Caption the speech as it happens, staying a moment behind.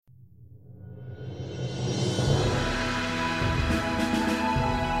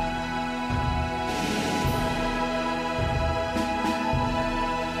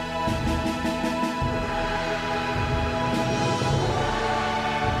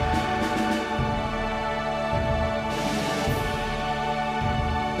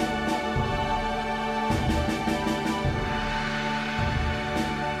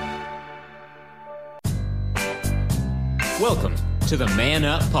Welcome to the Man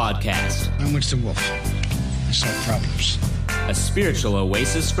Up Podcast. I'm Winston Wolfe. I solve problems. A spiritual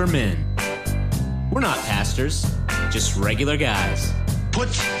oasis for men. We're not pastors, just regular guys. Put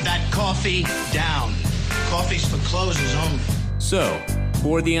that coffee down. Coffee's for closers only. So,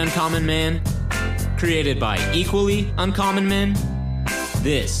 for the uncommon man, created by equally uncommon men,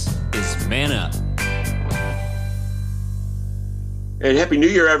 this is Man Up. And Happy New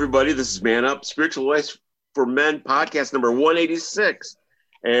Year, everybody. This is Man Up, Spiritual Oasis for Men, podcast number 186.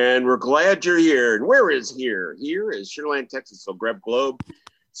 And we're glad you're here. And where is here? Here is Sugar Land, Texas. So grab globe,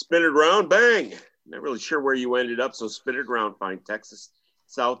 spin it around, bang. Not really sure where you ended up, so spin it around, find Texas.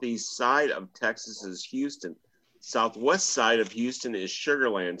 Southeast side of Texas is Houston. Southwest side of Houston is Sugar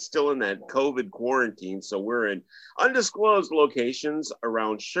Land, still in that COVID quarantine. So we're in undisclosed locations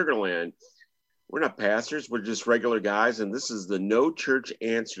around Sugar Land. We're not pastors, we're just regular guys, and this is the No Church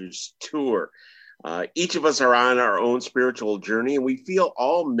Answers Tour. Each of us are on our own spiritual journey, and we feel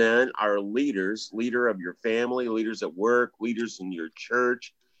all men are leaders, leader of your family, leaders at work, leaders in your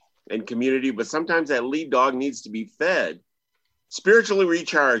church and community, but sometimes that lead dog needs to be fed, spiritually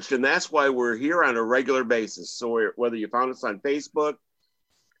recharged, and that's why we're here on a regular basis. So whether you found us on Facebook,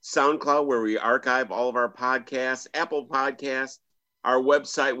 SoundCloud, where we archive all of our podcasts, Apple Podcasts, our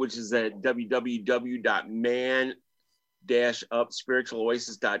website, which is at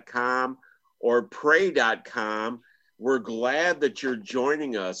www.man-upspiritualoasis.com or pray.com. We're glad that you're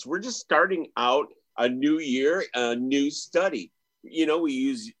joining us. We're just starting out a new year, a new study. You know, we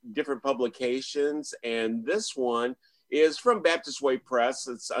use different publications, and this one is from Baptist Way Press.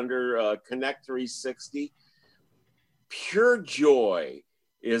 It's under Connect 360. Pure Joy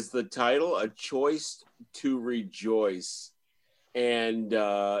is the title, A Choice to Rejoice. And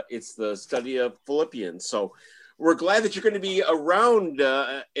it's the study of Philippians. So we're glad that you're going to be around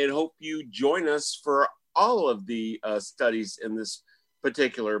and hope you join us for all of the studies in this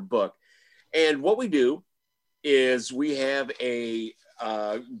particular book. And what we do is we have a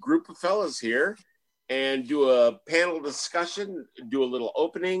group of fellows here and do a panel discussion, do a little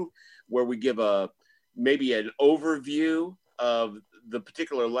opening where we give maybe an overview of the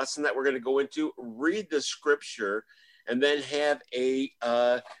particular lesson that we're going to go into, read the scripture, and then have a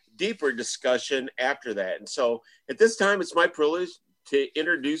deeper discussion after that. And so at this time, it's my privilege to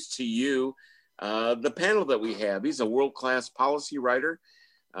introduce to you the panel that we have. He's a world-class policy writer,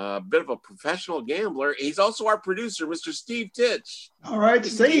 a bit of a professional gambler. He's also our producer, Mr. Steve Titch. All right,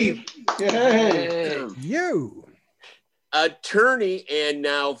 Steve. Hey. You. Attorney and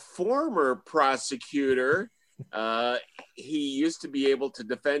now former prosecutor. He used to be able to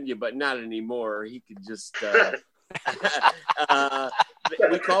defend you, but not anymore. He could just...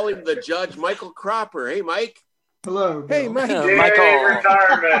 we call him the Judge Michael Cropper. Hey, Mike. Hello, Bill. Hey, Mike. Michael.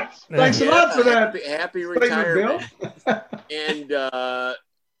 Retirement. Thanks a lot for that. Happy retirement. And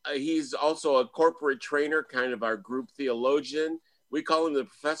he's also a corporate trainer, kind of our group theologian. We call him the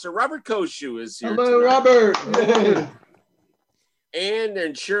Professor. Robert Koshu is here. Hello, tonight. Robert. And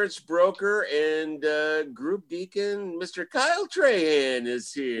insurance broker and group deacon, Mr. Kyle Trahan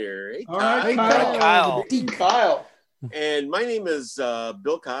is here. Hey, All Kyle. right, Kyle. Kyle. And my name is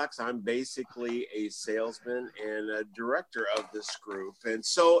Bill Cox. I'm basically a salesman and a director of this group. And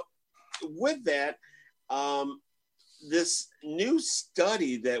so with that, this new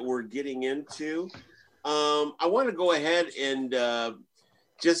study that we're getting into, I want to go ahead and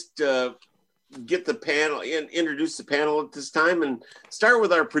just get the panel and introduce the panel at this time and start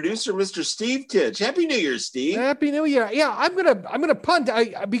with our producer, Mr. Steve Titch. Happy New Year, Steve. Happy New Year. Yeah, I'm gonna punt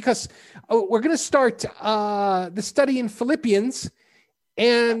because we're gonna start the study in Philippians,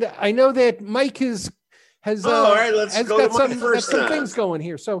 and I know that Mike has all right, let's go got to Mike first some then. things going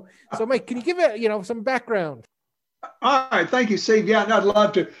here. So Mike, can you give it some background? All right, thank you, Steve. Yeah, and I'd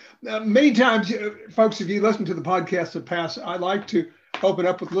love to. Many times, folks, if you listen to the podcast in the past, I like to open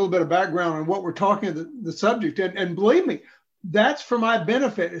up with a little bit of background on what we're talking the subject. And believe me, that's for my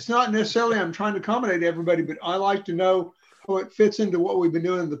benefit. It's not necessarily I'm trying to accommodate everybody, but I like to know how it fits into what we've been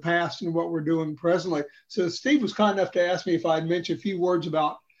doing in the past and what we're doing presently. So Steve was kind enough to ask me if I'd mention a few words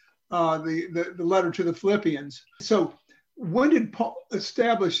about the letter to the Philippians. So when did Paul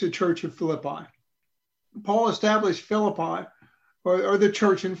establish the church of Philippi? Paul established Philippi, or the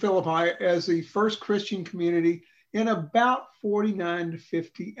church in Philippi, as the first Christian community in about 49 to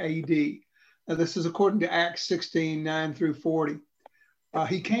 50 AD. Now, this is according to Acts 16, 9 through 40.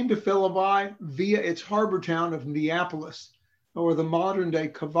 He came to Philippi via its harbor town of Neapolis, or the modern day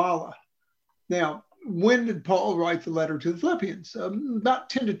Kavala. Now, when did Paul write the letter to the Philippians? About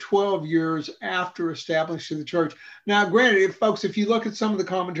 10 to 12 years after establishing the church. Now, granted, if you look at some of the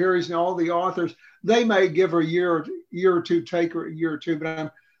commentaries and all the authors, they may give her a year or two, take her a year or two,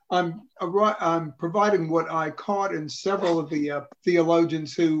 but I'm providing what I caught in several of the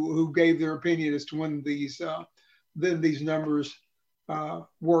theologians who gave their opinion as to when these numbers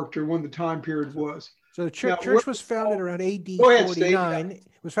worked, or when the time period was. So the church was founded around AD 49. It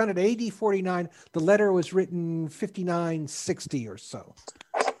was founded AD 49. The letter was written 5960 or so.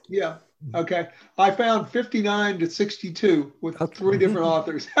 Yeah. Okay. I found 59 to 62 with three different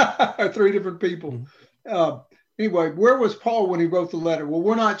authors, three different people. Anyway, where was Paul when he wrote the letter? Well,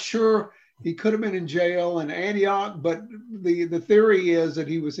 we're not sure. He could have been in jail in Antioch, but the theory is that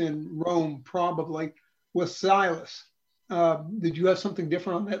he was in Rome, probably with Silas. Did you have something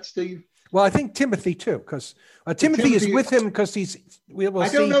different on that, Steve? Well, I think Timothy too, because Timothy is with him because I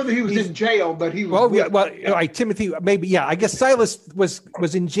don't know that he was in jail, but he was. Timothy, maybe, yeah. I guess Silas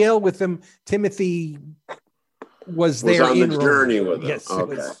was in jail with him. Timothy was there on in the Rome. Journey with him. Yes,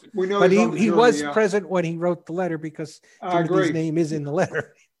 okay. We know, but he was present when he wrote the letter because Timothy's name is in the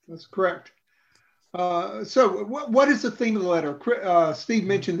letter. That's correct. So what is the theme of the letter? Steve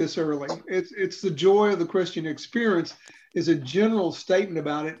mentioned this early. It's the joy of the Christian experience is a general statement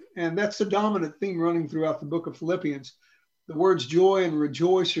about it, and that's the dominant theme running throughout the book of Philippians. The words joy and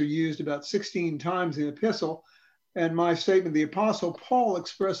rejoice are used about 16 times in the epistle, and my statement, the Apostle Paul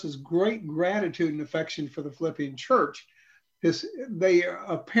expresses great gratitude and affection for the Philippian church. They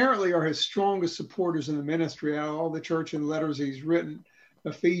apparently are his strongest supporters in the ministry out of all the church and letters he's written,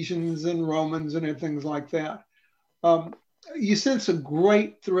 Ephesians and Romans and things like that. You sense a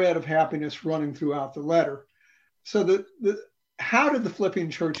great thread of happiness running throughout the letter. So how did the Philippian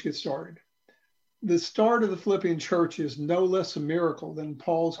church get started? The start of the Philippian church is no less a miracle than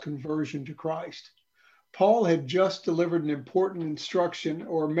Paul's conversion to Christ. Paul had just delivered an important instruction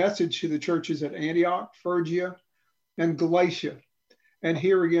or message to the churches at Antioch, Phrygia, and Galatia. And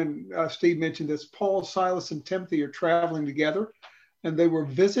here again, Steve mentioned this, Paul, Silas, and Timothy are traveling together, and they were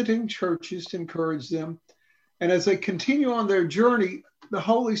visiting churches to encourage them. And as they continue on their journey, the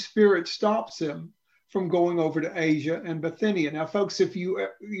Holy Spirit stops them from going over to Asia and Bithynia. Now, folks, if you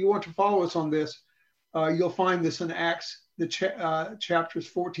want to follow us on this, you'll find this in Acts, chapters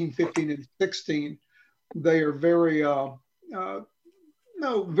 14, 15, and 16. They are very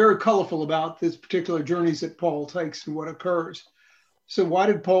colorful about this particular journeys that Paul takes and what occurs. So why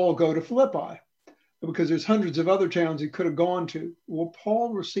did Paul go to Philippi? Because there's hundreds of other towns he could have gone to. Well,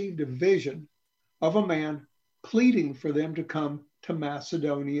 Paul received a vision of a man pleading for them to come to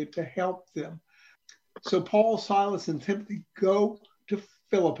Macedonia to help them. So Paul, Silas, and Timothy go to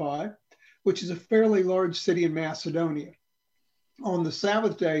Philippi, which is a fairly large city in Macedonia. On the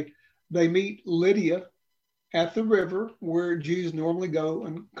Sabbath day, they meet Lydia at the river where Jews normally go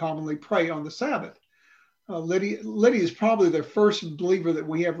and commonly pray on the Sabbath. Lydia is probably the first believer that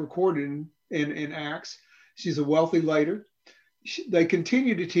we have recorded in Acts. She's a wealthy lady. They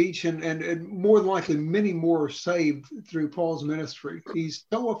continue to teach, and more than likely, many more are saved through Paul's ministry. He's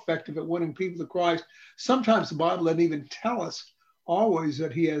so effective at winning people to Christ. Sometimes the Bible doesn't even tell us always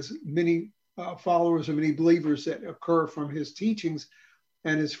that he has many followers or many believers that occur from his teachings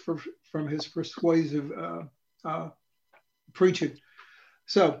and from his persuasive preaching.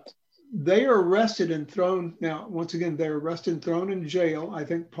 So they are arrested and thrown. Now, once again, they're arrested and thrown in jail. I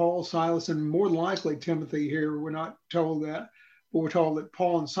think Paul, Silas, and more likely Timothy here. We're not told that. But we're told that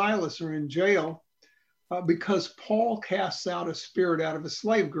Paul and Silas are in jail because Paul casts out a spirit out of a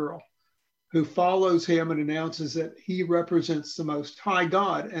slave girl who follows him and announces that he represents the Most High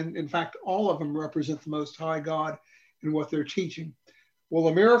God. And in fact, all of them represent the Most High God in what they're teaching. Well,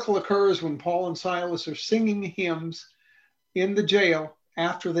 a miracle occurs when Paul and Silas are singing hymns in the jail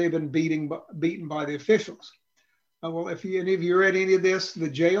after they've been beaten by the officials. Well, if any of you read any of this, the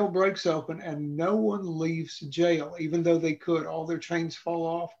jail breaks open and no one leaves jail, even though they could. All their chains fall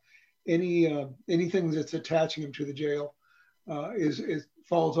off. Anything that's attaching them to the jail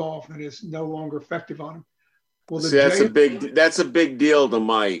falls off and is no longer effective on them. Well, that's a big deal to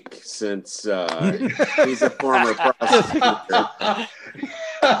Mike, since he's a former prosecutor.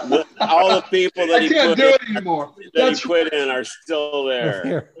 All the people that he quit in are still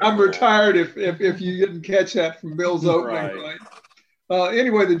there. I'm retired. If you didn't catch that from Bill's opening, right?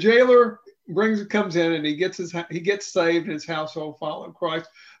 Anyway, the jailer comes in and he gets saved and his household follow Christ.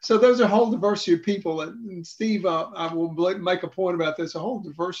 So there's a whole diversity of people. And Steve, I will make a point about this. A whole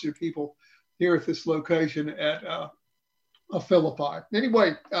diversity of people here at this location at Philippi.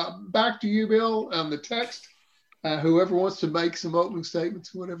 Anyway, back to you, Bill, on the text. Whoever wants to make some opening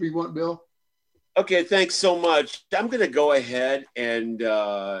statements, whatever you want, Bill. Okay, thanks so much. I'm going to go ahead and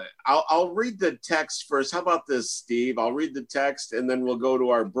I'll read the text first. How about this, Steve? I'll read the text and then we'll go to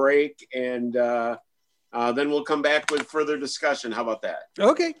our break and then we'll come back with further discussion. How about that?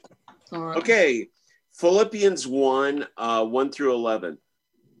 Okay. All right. Okay, Philippians 1, 1 through 11.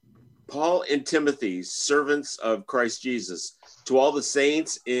 Paul and Timothy, servants of Christ Jesus, to all the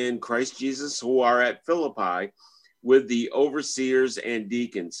saints in Christ Jesus who are at Philippi with the overseers and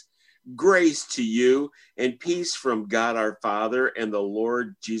deacons. Grace to you and peace from God our Father and the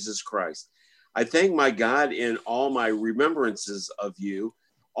Lord Jesus Christ. I thank my God in all my remembrances of you,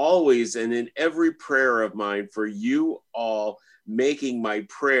 always and in every prayer of mine for you all, making my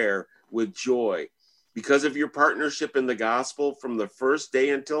prayer with joy because of your partnership in the gospel from the first day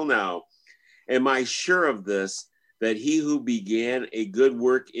until now. Am I sure of this, that he who began a good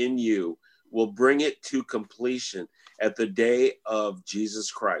work in you will bring it to completion at the day of Jesus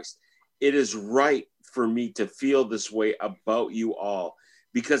Christ. It is right for me to feel this way about you all,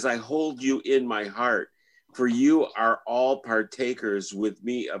 because I hold you in my heart, for you are all partakers with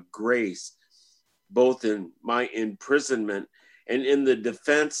me of grace, both in my imprisonment and in the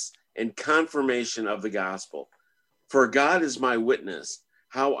defense and confirmation of the gospel. For God is my witness,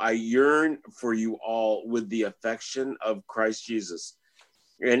 how I yearn for you all with the affection of Christ Jesus.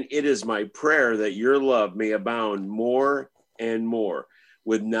 And it is my prayer that your love may abound more and more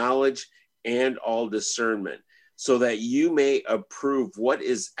with knowledge and all discernment, so that you may approve what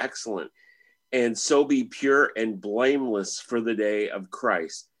is excellent, and so be pure and blameless for the day of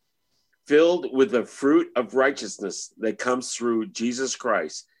Christ, filled with the fruit of righteousness that comes through Jesus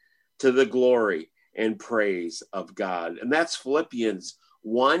Christ, to the glory and praise of God. And that's Philippians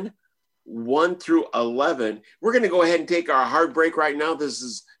 1 through 11. We're going to go ahead and take our hard break right now. This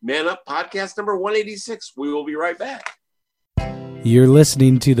is Man Up podcast number 186. We will be right back. You're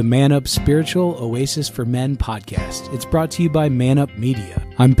listening to the Man Up Spiritual Oasis for Men podcast. It's brought to you by Man Up Media.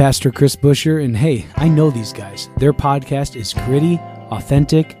 I'm Pastor Chris Busher, and hey, I know these guys. Their podcast is gritty,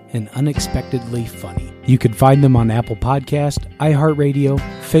 authentic, and unexpectedly funny. You can find them on Apple Podcast, iHeartRadio,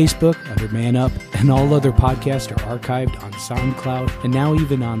 Facebook under Man Up, and all other podcasts are archived on SoundCloud and now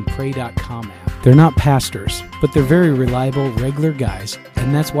even on Pray.com app. They're not pastors, but they're very reliable, regular guys,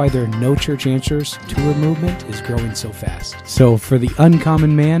 and that's why their No Church Answers tour movement is growing so fast. So for the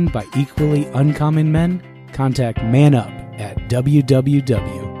uncommon man by equally uncommon men, contact Man Up at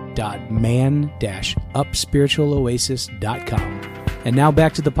www.man-upspiritualoasis.com. And now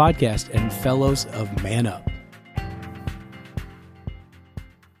back to the podcast and fellows of Man Up.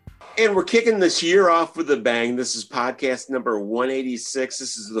 And we're kicking this year off with a bang. This is podcast number 186.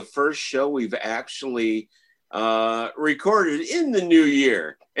 This is the first show we've actually recorded in the new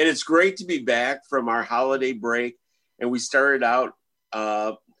year. And it's great to be back from our holiday break. And we started out,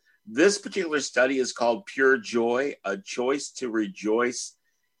 this particular study is called Pure Joy, A Choice to Rejoice.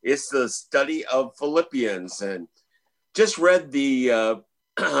 It's the study of Philippians. And just read the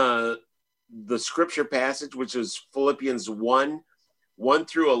scripture passage, which is Philippians 1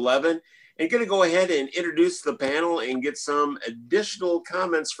 through 11, and going to go ahead and introduce the panel and get some additional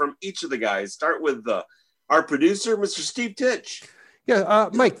comments from each of the guys. Start with our producer, Mr. Steve Titch. Yeah,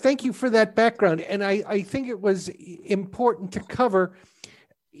 Mike, thank you for that background. And I think it was important to cover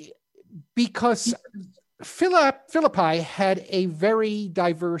because Philippi had a very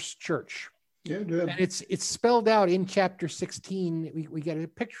diverse church. Yeah, and it's spelled out in chapter 16. We get a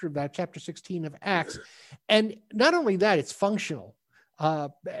picture of that, chapter 16 of Acts. And not only that, it's functional.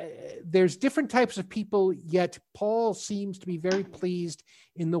 There's different types of people, yet Paul seems to be very pleased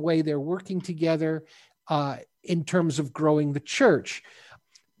in the way they're working together in terms of growing the church.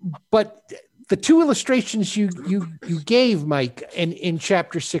 But the two illustrations you gave, Mike, in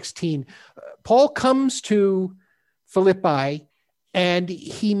chapter 16, Paul comes to Philippi and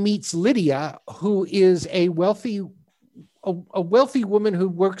he meets Lydia, who is a wealthy woman who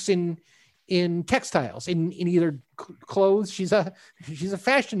works in textiles, in either clothes. She's a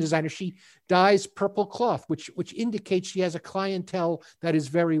fashion designer. She dyes purple cloth, which indicates she has a clientele that is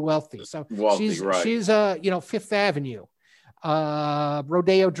very wealthy. So she's Fifth Avenue,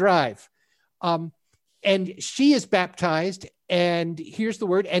 Rodeo Drive, and she is baptized. And here's the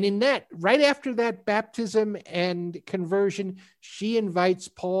word. And in that, right after that baptism and conversion, she invites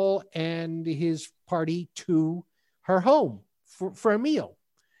Paul and his party to her home for a meal.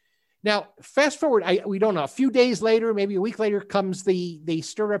 Now, fast forward, we don't know. A few days later, maybe a week later, comes they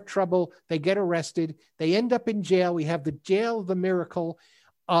stir up trouble. They get arrested. They end up in jail. We have the jail of the miracle.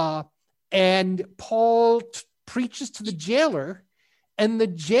 And Paul preaches to the jailer, and the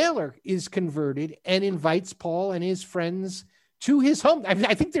jailer is converted and invites Paul and his friends to his home. I mean,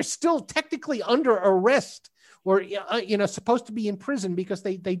 I think they're still technically under arrest or, supposed to be in prison because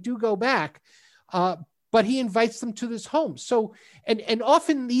they do go back. But he invites them to this home. So, and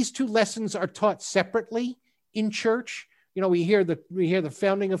often these two lessons are taught separately in church. We hear the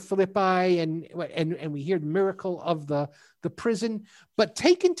founding of Philippi and we hear the miracle of the prison, but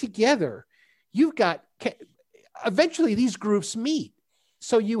taken together, you've got, eventually these groups meet.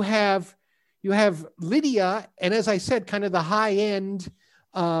 So you have Lydia, and as I said, kind of the high end,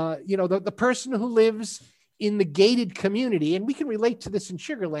 the person who lives in the gated community, and we can relate to this in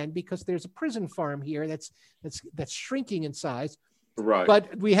Sugar Land because there's a prison farm here that's shrinking in size. Right.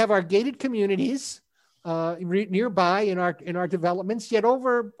 But we have our gated communities nearby in our developments. Yet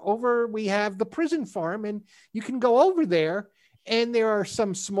over we have the prison farm, and you can go over there, and there are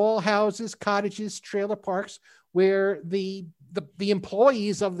some small houses, cottages, trailer parks where the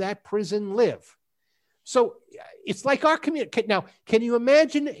employees of that prison live. So it's like our community. Now, can you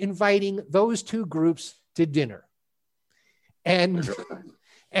imagine inviting those two groups to dinner? And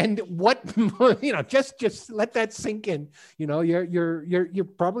what, just let that sink in. You're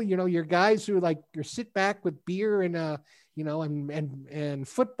probably, your guys who you're sit back with beer and, and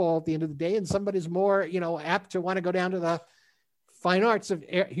football at the end of the day. And somebody's more, apt to want to go down to the Fine Arts of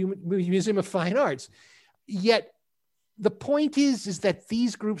Museum of Fine Arts. Yet the point is that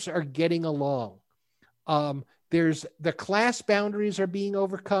these groups are getting along. There's the class boundaries are being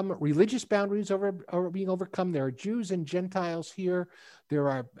overcome. Religious boundaries are being overcome. There are Jews and Gentiles here. There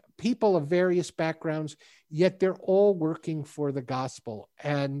are people of various backgrounds, yet they're all working for the gospel.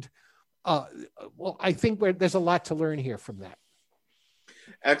 And I think there's a lot to learn here from that.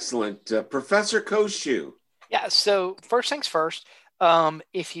 Excellent. Professor Koshu. Yeah, so first things first,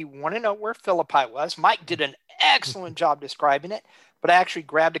 if you want to know where Philippi was, Mike did an excellent job describing it. But I actually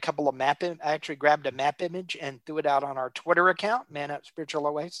grabbed a map image and threw it out on our Twitter account, Man Up Spiritual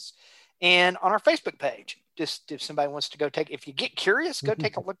Oasis, and on our Facebook page. Just if somebody wants to go if you get curious, go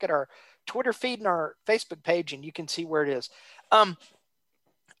take a look at our Twitter feed and our Facebook page, and you can see where it is.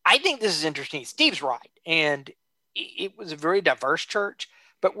 I think this is interesting. Steve's right, and it was a very diverse church.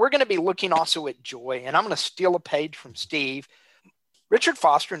 But we're going to be looking also at joy, and I'm going to steal a page from Steve. Richard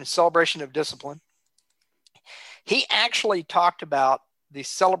Foster in his Celebration of Discipline. He actually talked about the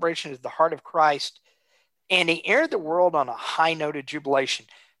celebration of the heart of Christ, and he entered the world on a high note of jubilation.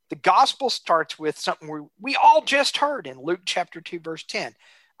 The gospel starts with something we all just heard in Luke chapter 2, verse 10.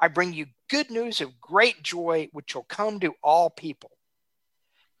 I bring you good news of great joy, which will come to all people.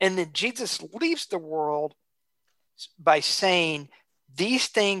 And then Jesus leaves the world by saying, these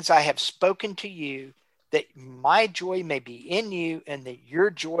things I have spoken to you, that my joy may be in you and that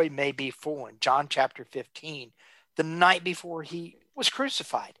your joy may be full. In John chapter 15, the night before he was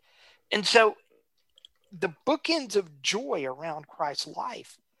crucified. And so the bookends of joy around Christ's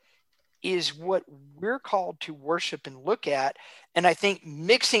life is what we're called to worship and look at. And I think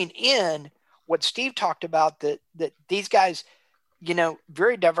mixing in what Steve talked about, that these guys,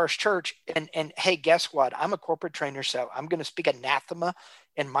 very diverse church. And hey, guess what? I'm a corporate trainer, so I'm going to speak anathema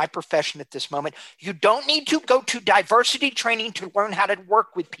in my profession at this moment. You don't need to go to diversity training to learn how to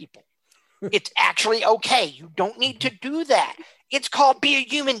work with people. It's actually okay. You don't need to do that. It's called be a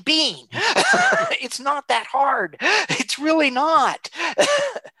human being. It's not that hard. It's really not.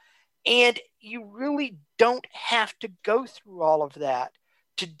 And you really don't have to go through all of that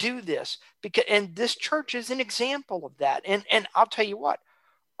to do this, and this church is an example of that. And I'll tell you what,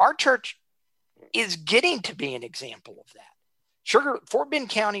 our church is getting to be an example of that. Fort Bend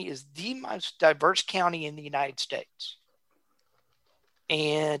County is the most diverse county in the United States.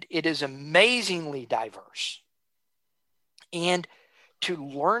 And it is amazingly diverse. And to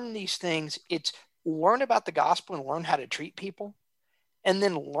learn these things, it's learn about the gospel and learn how to treat people, and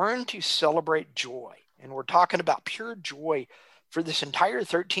then learn to celebrate joy. And we're talking about pure joy for this entire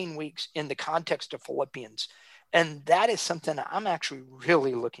 13 weeks in the context of Philippians. And that is something I'm actually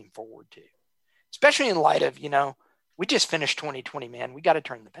really looking forward to, especially in light of, we just finished 2020, man. We got to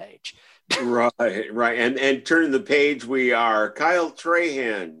turn the page. Right. And turning the page, we are Kyle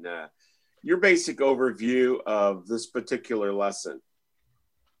Trahan. Your basic overview of this particular lesson.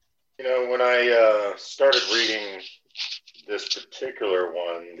 When I started reading this particular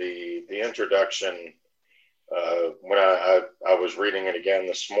one, the introduction, when I was reading it again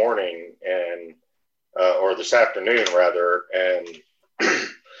this morning or this afternoon rather, and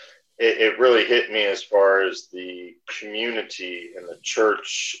it really hit me as far as the community and the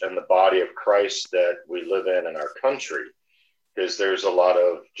church and the body of Christ that we live in our country, because there's a lot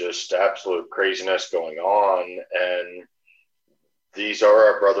of just absolute craziness going on, and these are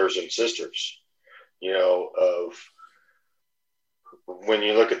our brothers and sisters, of when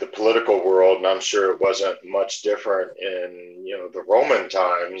you look at the political world, and I'm sure it wasn't much different in, the Roman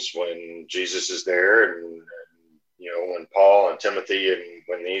times when Jesus is there, and when Paul and Timothy and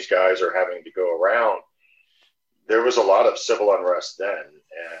when these guys are having to go around, there was a lot of civil unrest then.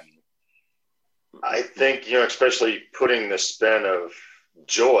 And I think, especially putting the spin of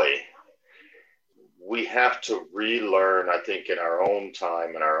joy, we have to relearn, I think, in our own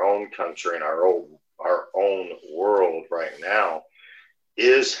time, in our own country, in our own world right now,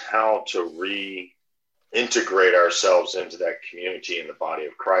 is how to reintegrate ourselves into that community in the body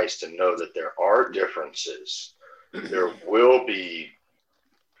of Christ, and know that there are differences. There will be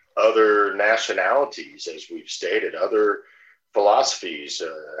other nationalities, as we've stated, other philosophies.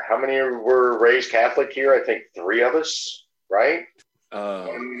 How many were raised Catholic here? I think 3 of us, right?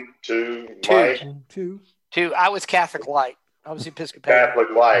 1, 2, Mike. 2. I was Catholic light. I was Episcopalian.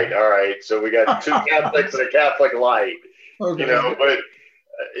 Catholic light. All right. So we got 2 Catholics and a Catholic light. Okay. But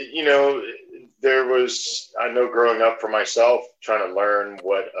there was, I know growing up for myself, trying to learn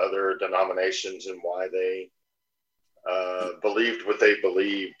what other denominations and why they believed what they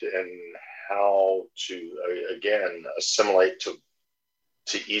believed, and how to, again, assimilate to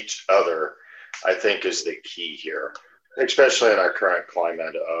each other, I think is the key here, especially in our current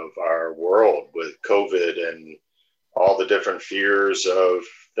climate of our world with COVID and all the different fears of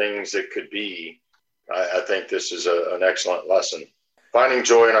things that could be. I think this is an excellent lesson. Finding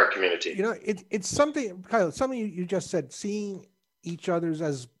joy in our community. It's something, Kyle, something you just said, seeing each other's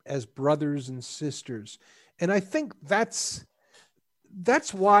as brothers and sisters. And I think that's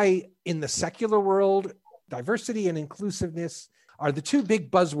why in the secular world, diversity and inclusiveness are the 2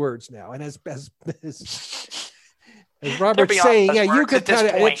 big buzzwords now. And as Robert's saying, you could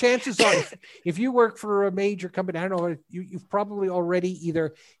chances are, if you work for a major company, I don't know, you've probably already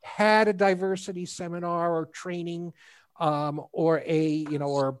either had a diversity seminar or training, or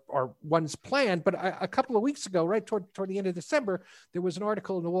one's planned. But a couple of weeks ago, right toward the end of December, there was an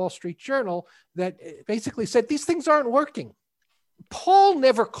article in the Wall Street Journal that basically said these things aren't working. Paul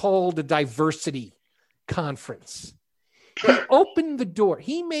never called a diversity conference. He opened the door.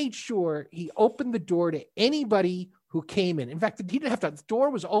 He made sure he opened the door to anybody who came in. In fact, he didn't have to. The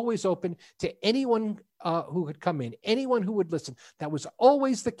door was always open to anyone who had come in, anyone who would listen. That was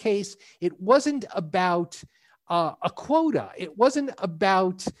always the case. It wasn't about a quota. It wasn't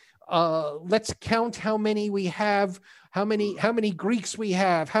about let's count how many we have, how many Greeks we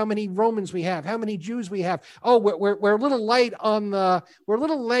have, how many Romans we have, how many Jews we have. Oh, we're a little light on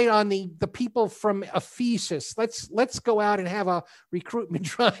the people from Ephesus. Let's go out and have a recruitment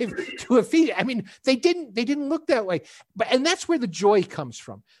drive to Ephesus. I mean, they didn't look that way, and that's where the joy comes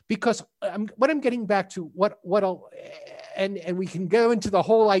from. Because what I'm getting back to, and we can go into the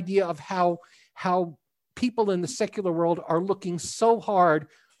whole idea of how people in the secular world are looking so hard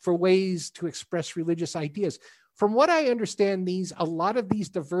for ways to express religious ideas. From what I understand, a lot of these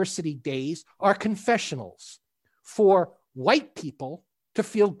diversity days are confessionals for white people to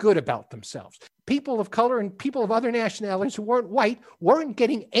feel good about themselves. People of color and people of other nationalities who weren't white weren't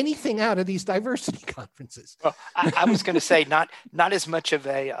getting anything out of these diversity conferences. Well, I was going to say not as much of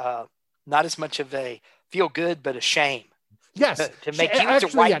a feel good, but a shame. Yes, to make you as a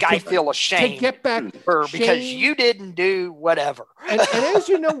white guy feel ashamed to get back because you didn't do whatever. And as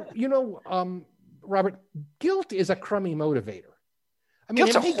you know, Robert, guilt is a crummy motivator. I mean,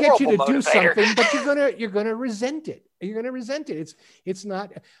 it may get you to do something, but you're gonna resent it. You're gonna resent it. It's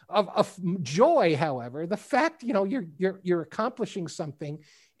not of joy. However, the fact you're accomplishing something,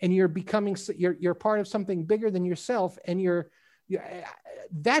 and you're part of something bigger than yourself, and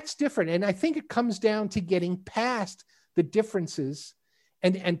that's different. And I think it comes down to getting past the differences,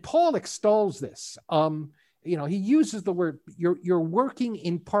 and Paul extols this. He uses the word, you're working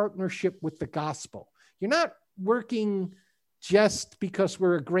in partnership with the gospel. You're not working just because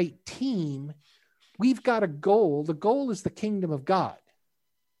we're a great team. We've got a goal. The goal is the kingdom of God.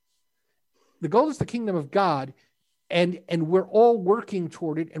 The goal is the kingdom of God, and we're all working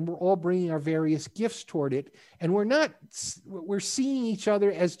toward it, and we're all bringing our various gifts toward it. And we're seeing each other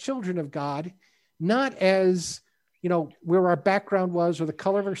as children of God, not as where our background was, or the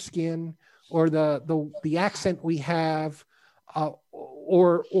color of our skin, or the accent we have,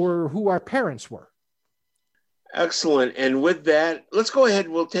 or who our parents were. Excellent. And with that, let's go ahead.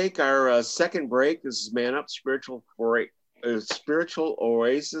 We'll take our second break. This is Man Up, Spiritual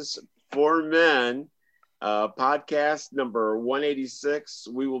Oasis for Men, podcast number 186.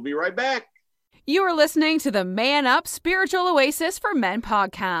 We will be right back. You are listening to the Man Up Spiritual Oasis for Men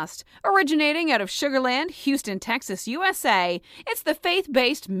podcast. Originating out of Sugar Land, Houston, Texas, USA, it's the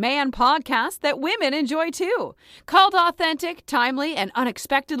faith-based man podcast that women enjoy too. Called authentic, timely, and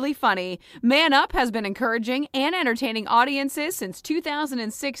unexpectedly funny, Man Up has been encouraging and entertaining audiences since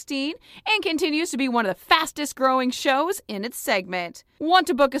 2016 and continues to be one of the fastest growing shows in its segment. Want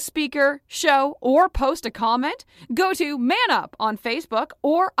to book a speaker, show, or post a comment? Go to Man Up on Facebook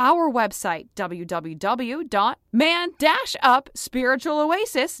or our website,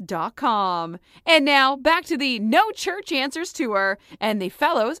 www.man-upspiritualoasis.com. And now back to the No Church Answers Tour and the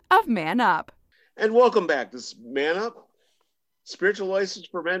Fellows of Man Up. And welcome back. This is Man Up, Spiritual Oasis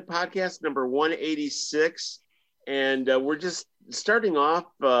for Men podcast number 186. And we're just starting off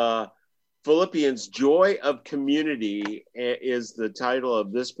Philippians, Joy of Community is the title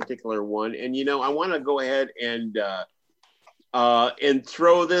of this particular one. And, you know, I want to go ahead and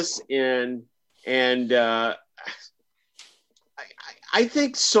throw this in. And I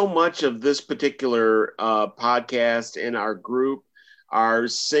think so much of this particular podcast in our group are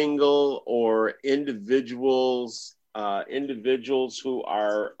single or individuals who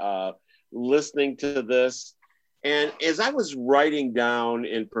are listening to this. And as I was writing down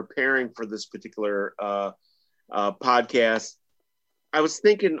and preparing for this particular podcast, I was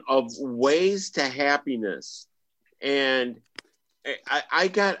thinking of ways to happiness. And I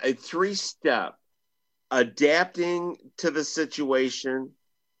got a 3-step: adapting to the situation,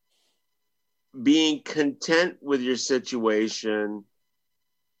 being content with your situation,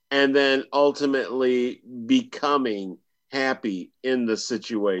 and then ultimately becoming happy in the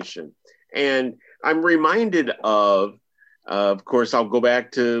situation. And I'm reminded of course, I'll go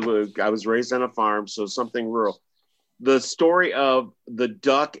back to, I was raised on a farm, so something rural. The story of the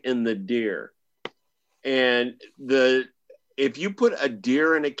duck and the deer. And if you put a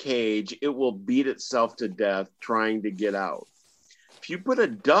deer in a cage, it will beat itself to death trying to get out. If you put a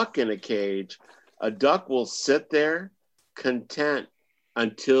duck in a cage, a duck will sit there content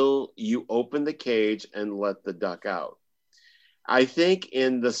until you open the cage and let the duck out. I think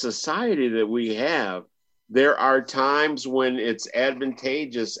in the society that we have, there are times when it's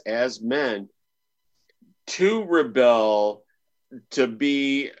advantageous as men to rebel, to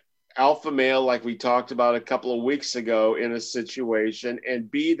be alpha male, like we talked about a couple of weeks ago in a situation,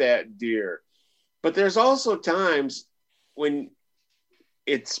 and be that deer. But there's also times when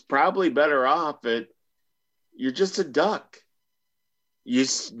it's probably better off that you're just a duck. You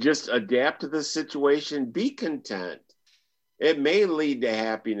just adapt to the situation, be content. It may lead to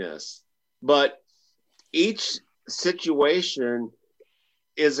happiness, but each situation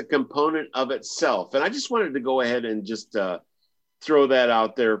is a component of itself. And I just wanted to go ahead and just throw that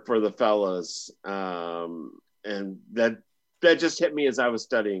out there for the fellas. And that just hit me as I was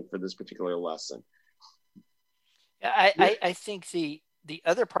studying for this particular lesson. I think the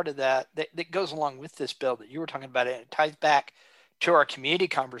other part of that goes along with this, Bill, that you were talking about, it ties back to our community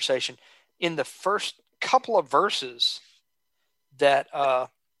conversation. In the first couple of verses that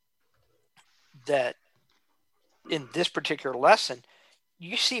in this particular lesson,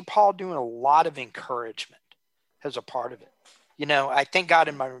 you see Paul doing a lot of encouragement as a part of it. You know, I thank God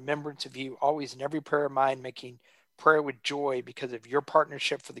in my remembrance of you, always in every prayer of mine, making prayer with joy because of your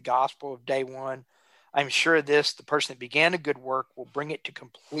partnership for the gospel of day one. I'm sure the person that began a good work will bring it to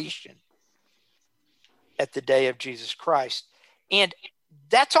completion at the day of Jesus Christ. And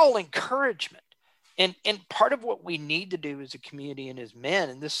that's all encouragement. And part of what we need to do as a community and as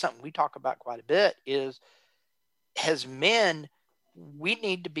men, and this is something we talk about quite a bit, is as men, we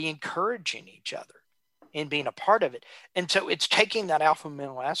need to be encouraging each other and being a part of it. And so it's taking that alpha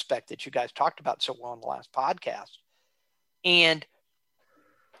male aspect that you guys talked about so well in the last podcast and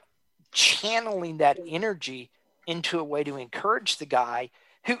channeling that energy into a way to encourage the guy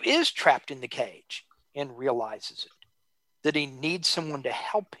who is trapped in the cage and realizes it, that he needs someone to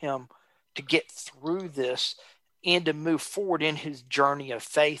help him to get through this and to move forward in his journey of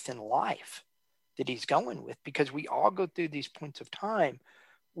faith and life that he's going with, because we all go through these points of time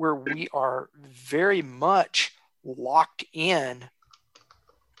where we are very much locked in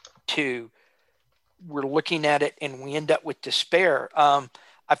to, we're looking at it and we end up with despair. I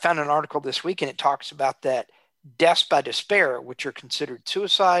found an article this week and it talks about that deaths by despair, which are considered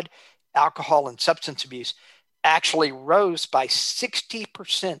suicide, alcohol, and substance abuse, actually rose by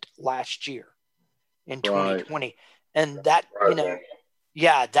 60% last year in 2020. Right. And that, you know,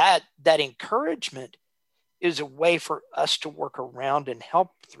 that encouragement is a way for us to work around and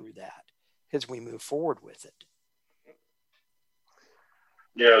help through that as we move forward with it.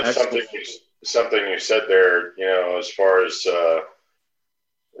 Yeah, something you said there, you know, as far as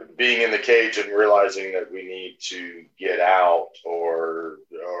being in the cage and realizing that we need to get out, or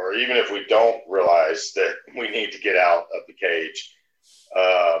even if we don't realize that we need to get out of the cage.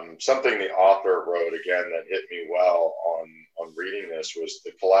 Something the author wrote again that hit me well on reading this was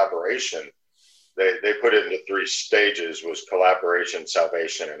the collaboration. They put it into 3 stages: was collaboration,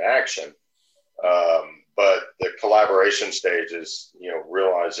 salvation, and action. But the collaboration stage is,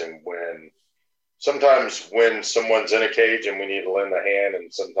 realizing sometimes when someone's in a cage and we need to lend a hand,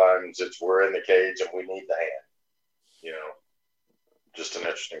 and sometimes it's we're in the cage and we need the hand. Just an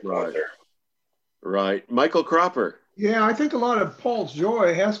interesting thought there. Right. Michael Cropper. Yeah, I think a lot of Paul's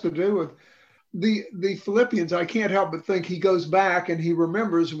joy has to do with the Philippians. I can't help but think he goes back and he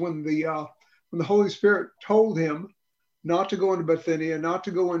remembers when the Holy Spirit told him not to go into Bithynia, not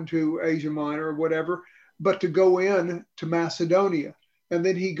to go into Asia Minor or whatever, but to go in to Macedonia. And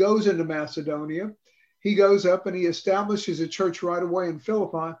then he goes into Macedonia. He goes up and he establishes a church right away in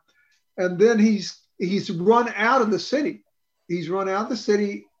Philippi. And then he's run out of the city. He's run out of the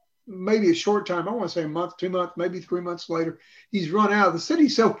city maybe a short time. I want to say a month, 2 months, maybe 3 months later. He's run out of the city.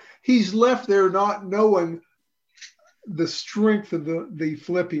 So he's left there not knowing the strength of the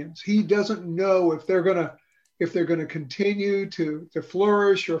Philippians. He doesn't know if they're going to continue to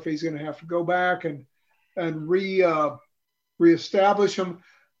flourish, or if he's going to have to go back and reestablish them,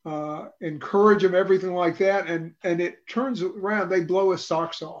 encourage them, everything like that. And it turns around, they blow his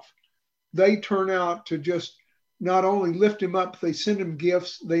socks off. They turn out to just not only lift him up, they send him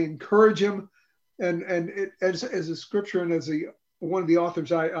gifts, they encourage him. And it, as a scripture, and as one of the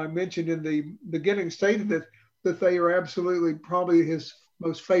authors I mentioned in the beginning stated that they are absolutely probably his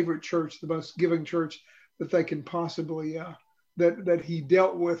most favorite church, the most giving church that they can possibly, that he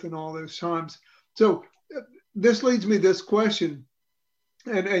dealt with in all those times. So this leads me to this question,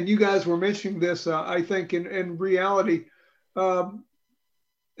 and you guys were mentioning this, I think in reality, how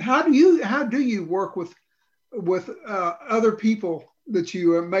do you work with other people that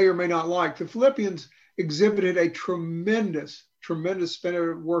you may or may not like? The Philippians exhibited a tremendous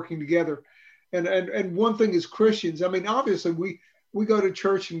spirit of working together. And one thing is Christians, I mean, obviously we go to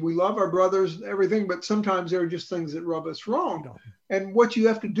church and we love our brothers, everything, but sometimes there are just things that rub us wrong. And what you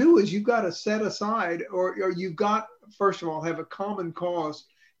have to do is you've got to set aside, or you've got, first of all, have a common cause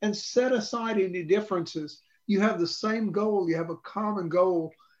and set aside any differences. You have the same goal, you have a common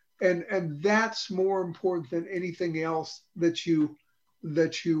goal. And that's more important than anything else that you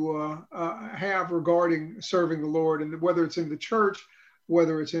have regarding serving the Lord. And whether it's in the church,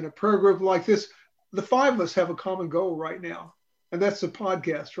 whether it's in a prayer group like this, the 5 of us have a common goal right now. And that's the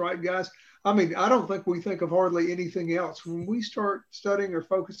podcast, right, guys? I mean, I don't think we think of hardly anything else. When we start studying or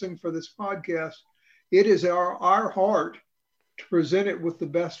focusing for this podcast, it is our heart to present it with the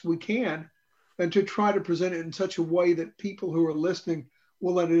best we can, and to try to present it in such a way that people who are listening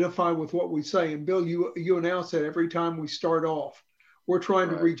will identify with what we say. And Bill, you announce that every time we start off. We're trying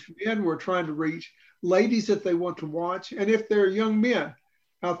to reach men, we're trying to reach ladies that they want to watch. And if there are young men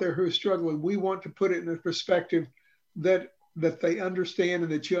out there who are struggling, we want to put it in a perspective that they understand,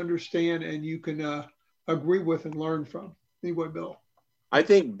 and that you understand, and you can agree with and learn from. Anyway, Bill. I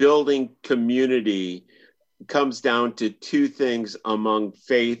think building community comes down to 2 things among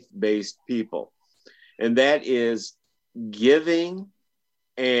faith-based people, and that is giving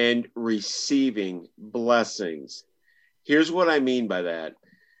and receiving blessings. Here's what I mean by that.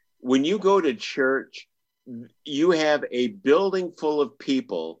 When you go to church, you have a building full of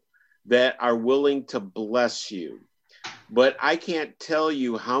people that are willing to bless you. But I can't tell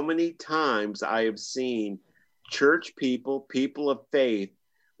you how many times I have seen church people of faith,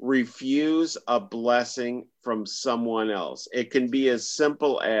 refuse a blessing from someone else. It can be as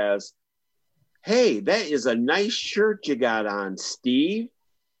simple as, hey, that is a nice shirt you got on, Steve.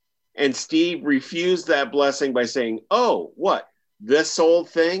 And Steve refused that blessing by saying, oh, what, this old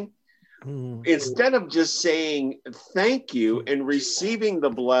thing? Instead of just saying thank you and receiving the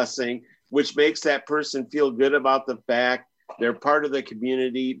blessing, which makes that person feel good about the fact they're part of the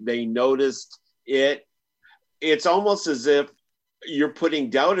community, they noticed it. It's almost as if you're putting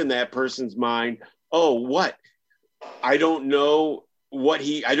doubt in that person's mind. Oh, what? I don't know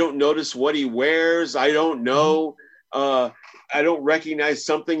I don't notice what he wears. I don't know. I don't recognize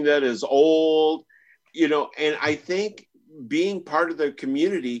something that is old, and I think being part of the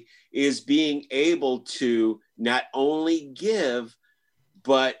community is being able to not only give,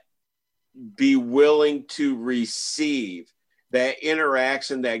 but be willing to receive that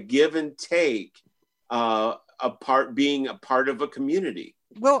interaction, that give and take, being a part of a community.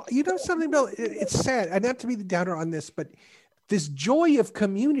 Well, something, Bill, it's sad, and not to be the downer on this, but this joy of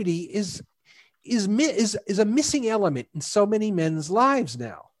community is a missing element in so many men's lives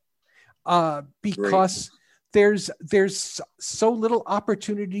now. because there's so little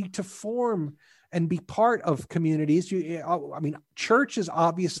opportunity to form and be part of communities. I mean, church is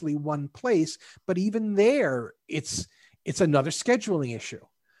obviously one place, but even there, it's another scheduling issue.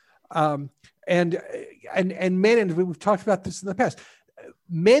 And men, and we've talked about this in the past,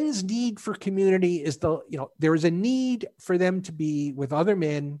 men's need for community is there is a need for them to be with other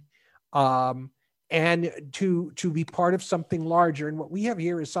men, and to be part of something larger. And what we have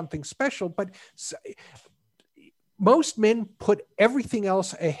here is something special, but most men put everything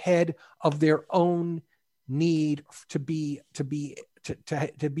else ahead of their own need to be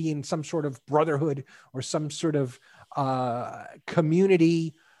in some sort of brotherhood or some sort of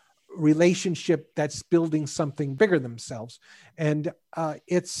community relationship that's building something bigger themselves. And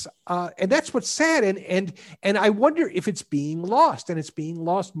that's what's sad. And I wonder if it's being lost, and it's being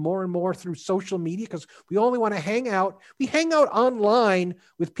lost more and more through social media, because we only want to hang out. We hang out online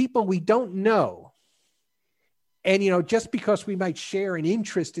with people we don't know. And, just because we might share an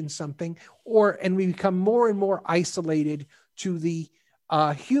interest in something, and we become more and more isolated to the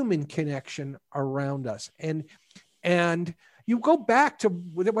human connection around us. And you go back to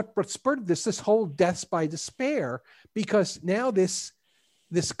what spurred this whole deaths by despair, because now this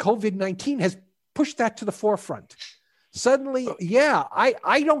COVID-19 has pushed that to the forefront. Suddenly,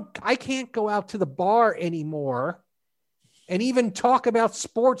 I can't go out to the bar anymore and even talk about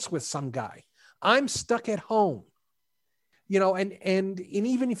sports with some guy. I'm stuck at home. And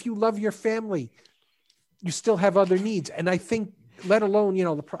even if you love your family, you still have other needs. And I think, let alone,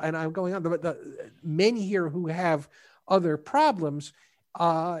 and I'm going on, the men here who have other problems,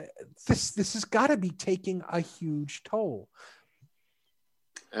 this has got to be taking a huge toll.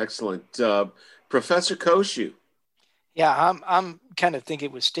 Excellent. Professor Koshu. Yeah, I'm kind of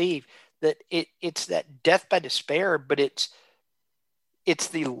thinking with Steve that it's that death by despair, but it's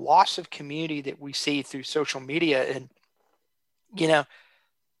the loss of community that we see through social media. And you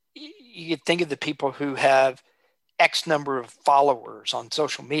could think of the people who have X number of followers on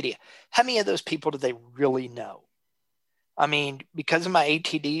social media. How many of those people do they really know? I mean, because of my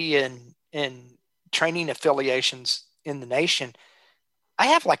ATD and training affiliations in the nation, I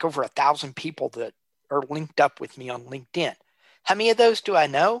have like over 1,000 people that are linked up with me on LinkedIn. How many of those do I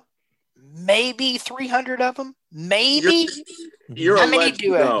know? Maybe 300 of them. Maybe. You're how a many legend,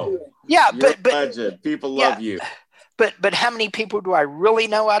 do I? though. Yeah, You're a legend. People love you. But how many people do I really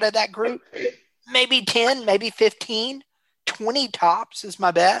know out of that group? Maybe 10, maybe 15, 20 tops is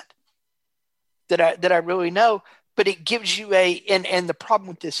my bet that I really know. But it gives you and the problem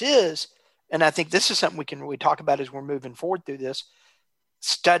with this is, and I think this is something we can really talk about as we're moving forward through this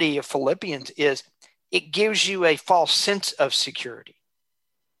study of Philippians, is it gives you a false sense of security,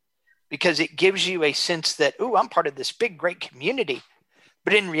 because it gives you a sense that, I'm part of this big, great community.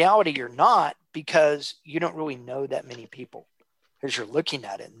 But in reality, you're not, because you don't really know that many people as you're looking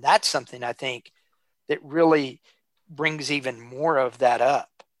at it. And that's something I think that really brings even more of that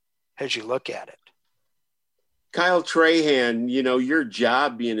up as you look at it. Kyle Trahan, your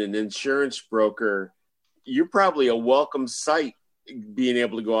job being an insurance broker, you're probably a welcome sight being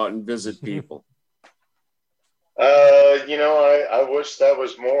able to go out and visit people. I wish that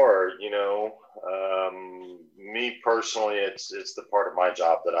was more, me personally, it's the part of my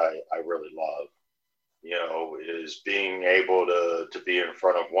job that I really love, is being able to be in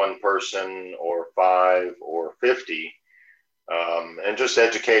front of one person or 5 or 50, and just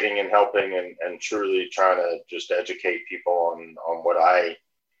educating and helping and truly trying to just educate people on what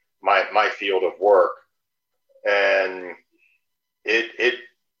my field of work. And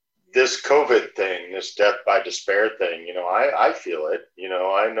this COVID thing, this death by despair thing, I feel it.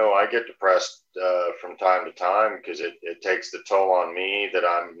 I know I get depressed from time to time, because it takes the toll on me that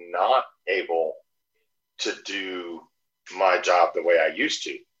I'm not able to do my job the way I used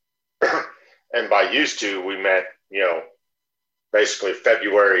to. And by used to, we meant, basically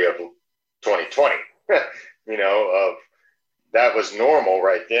February of 2020, of that was normal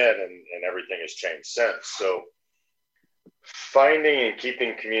right then, and everything has changed since. So finding and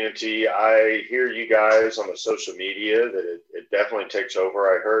keeping community, I hear you guys on the social media that it definitely takes over.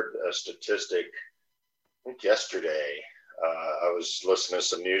 I heard a statistic, I think yesterday. I was listening to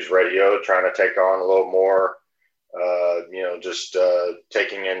some news radio, trying to take on a little more, just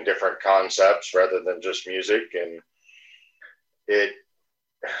taking in different concepts rather than just music. And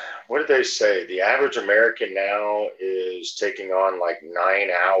what did they say? The average American now is taking on like 9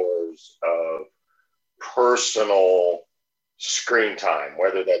 hours of personal screen time,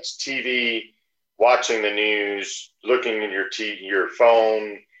 whether that's TV, watching the news, looking at your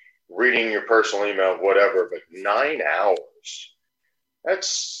phone, reading your personal email, whatever. But 9 hours,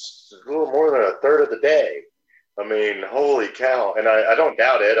 that's it's a little more than a third of the day. I mean, holy cow. And I don't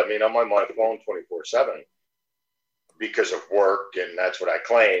doubt it. I mean, I'm on my phone 24/7 because of work, and that's what I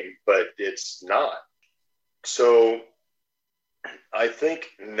claim, but it's not. So I think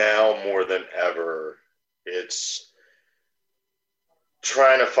now more than ever, it's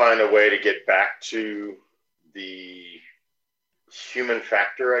trying to find a way to get back to the human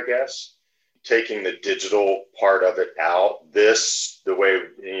factor, I guess, taking the digital part of it out. The way,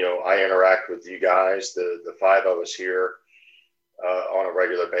 I interact with you guys, the five of us here on a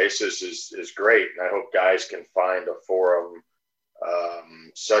regular basis is great. And I hope guys can find a forum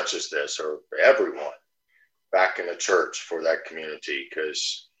such as this, or everyone back in the church for that community,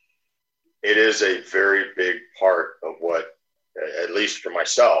 because it is a very big part of what, at least for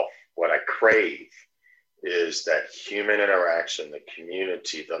myself, what I crave is that human interaction, the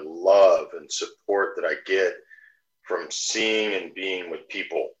community, the love and support that I get from seeing and being with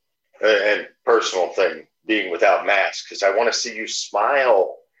people. And personal thing, being without masks, because I want to see you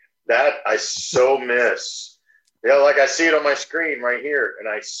smile. That I so miss. Like I see it on my screen right here, and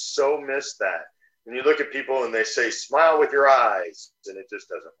I so miss that. And you look at people and they say, smile with your eyes, and it just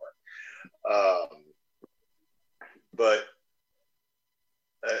doesn't work. But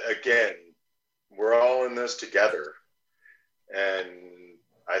again, we're all in this together. And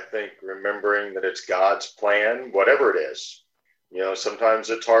I think remembering that it's God's plan, whatever it is, sometimes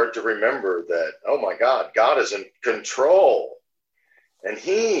it's hard to remember that, oh my God, God is in control. And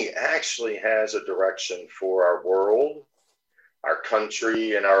he actually has a direction for our world, our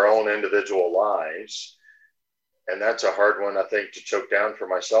country, and our own individual lives. And that's a hard one, I think, to choke down for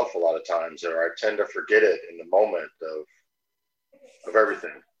myself a lot of times, or I tend to forget it in the moment of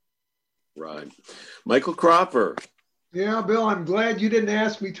everything. Right. Michael Cropper. Yeah, Bill, I'm glad you didn't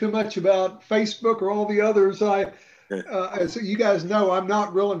ask me too much about Facebook or all the others. As you guys know, I'm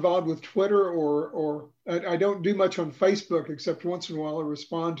not real involved with Twitter, or I don't do much on Facebook, except once in a while I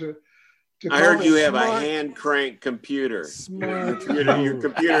respond to I heard you have a hand crank computer. Your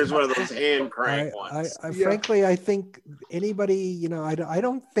computer is one of those hand crank ones. Frankly, I think anybody, I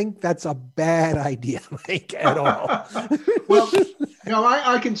don't think that's a bad idea, Mike, at all. Well,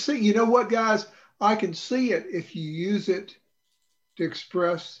 I can see, you know what, guys? I can see it if you use it to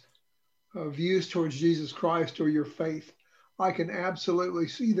express views towards Jesus Christ or your faith. I can absolutely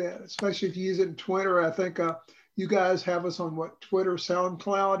see that, especially if you use it in Twitter. I think you guys have us on Twitter,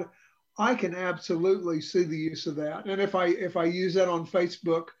 SoundCloud. I can absolutely see the use of that. And if I use that on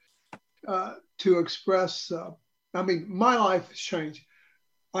Facebook to express, my life has changed.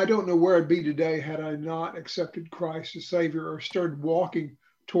 I don't know where I'd be today had I not accepted Christ as Savior or started walking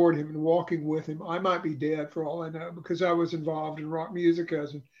toward him and walking with him. I might be dead for all I know, because I was involved in rock music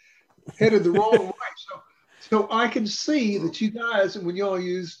as headed the wrong way. So I can see that you guys, when you all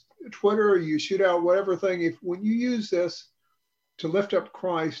use Twitter or you shoot out whatever thing, when you use this to lift up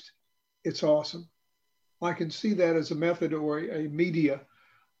Christ, it's awesome. I can see that as a method or a media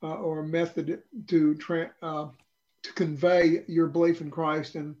or a method to convey your belief in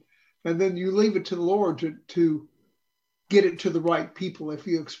Christ, and then you leave it to the Lord to get it to the right people. If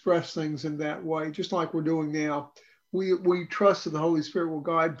you express things in that way, just like we're doing now, we trust that the Holy Spirit will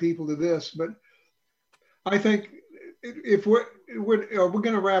guide people to this. But I think if we're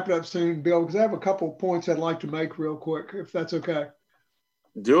going to wrap it up soon, Bill, because I have a couple of points I'd like to make real quick, if that's okay.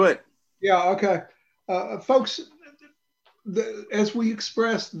 Do it. Yeah. Okay. Folks, as we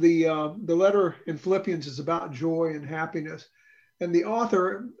expressed, the letter in Philippians is about joy and happiness. And the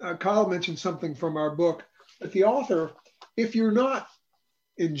author, Kyle mentioned something from our book, but the author, if you're not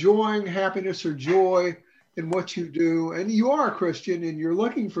enjoying happiness or joy in what you do, and you are a Christian and you're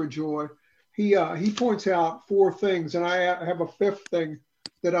looking for joy, he points out 4 things. And I have a 5th thing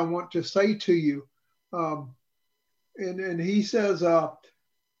that I want to say to you. And he says,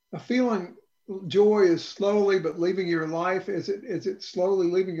 a feeling joy is slowly but leaving your life. Is it slowly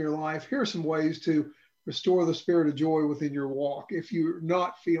leaving your life? Here are some ways to restore the spirit of joy within your walk. If you're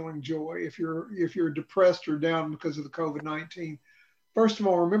not feeling joy, if you're depressed or down because of the COVID-19, first of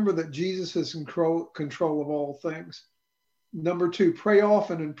all, remember that Jesus is in control of all things. Number 2, pray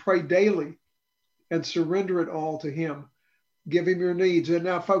often and pray daily and surrender it all to him. Give him your needs. And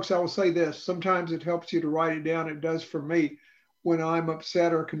now, folks, I will say this. Sometimes it helps you to write it down. It does for me. When I'm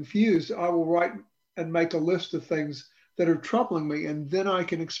upset or confused, I will write and make a list of things that are troubling me, and then I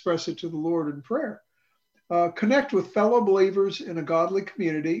can express it to the Lord in prayer. Connect with fellow believers in a godly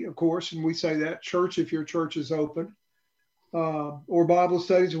community, of course, and we say that, church if your church is open, or Bible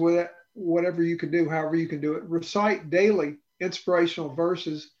studies, whatever you can do, however you can do it. Recite daily inspirational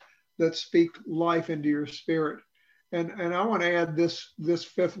verses that speak life into your spirit. And I want to add this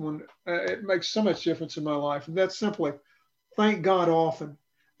fifth one. It makes so much difference in my life. And that's simply thank God often.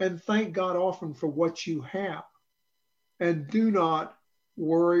 And thank God often for what you have. And do not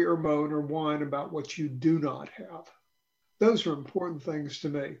worry or moan or whine about what you do not have. Those are important things to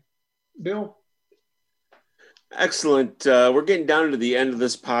me. Bill? Excellent. We're getting down to the end of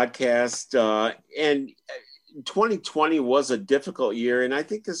this podcast. And 2020 was a difficult year. And I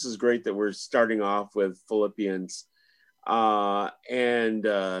think this is great that we're starting off with Philippians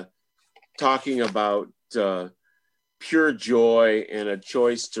and talking about pure joy and a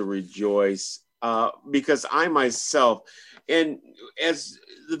choice to rejoice. Because I myself, and as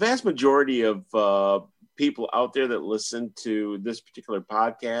the vast majority of people out there that listen to this particular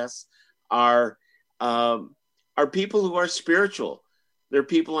podcast are people who are spiritual. They're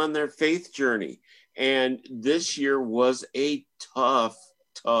people on their faith journey. And this year was a tough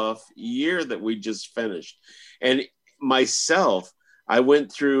year that we just finished. And myself, I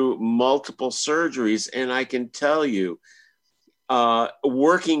went through multiple surgeries, and I can tell you,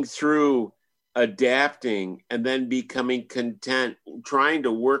 working through adapting and then becoming content, trying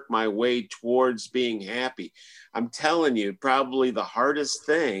to work my way towards being happy. I'm telling you, probably the hardest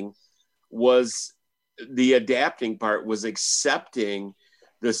thing was the adapting part, was accepting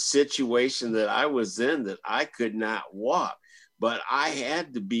the situation that I was in, that I could not walk, but I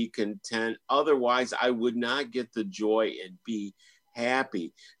had to be content. Otherwise, I would not get the joy and be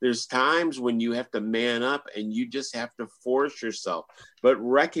happy. There's times when you have to man up and you just have to force yourself, but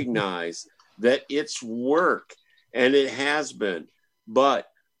recognize that it's work, and it has been, but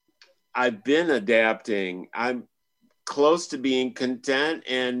I've been adapting. I'm close to being content,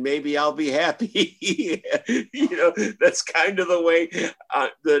 and maybe I'll be happy. That's kind of the way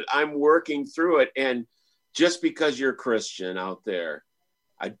that I'm working through it. And just because you're Christian out there,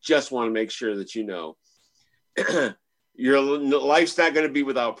 I just want to make sure that you know your life's not going to be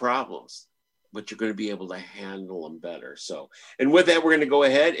without problems, but you're going to be able to handle them better. So, and with that, we're going to go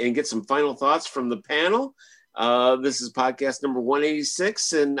ahead and get some final thoughts from the panel. This is podcast number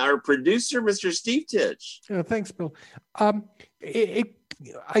 186, and our producer, Mr. Steve Titch. Thanks, Bill. I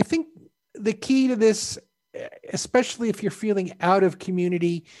think the key to this, especially if you're feeling out of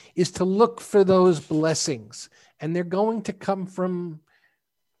community, is to look for those blessings. And they're going to come from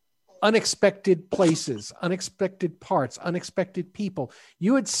unexpected places, unexpected parts, unexpected people.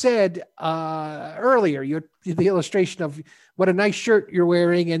 You had said earlier, the illustration of what a nice shirt you're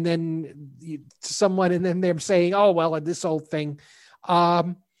wearing, and then someone, and then they're saying, oh, well, this old thing.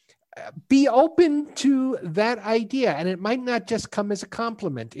 Be open to that idea. And it might not just come as a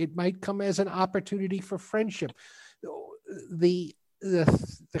compliment. It might come as an opportunity for friendship. The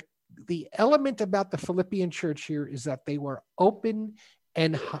element about the Philippian church here is that they were open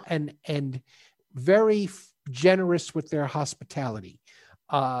and very generous with their hospitality.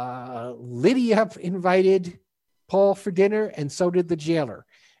 Lydia invited Paul for dinner, and so did the jailer.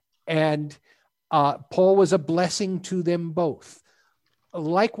 And Paul was a blessing to them both.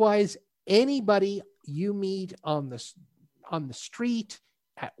 Likewise, anybody you meet on the street,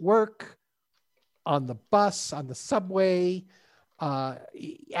 at work, on the bus, on the subway,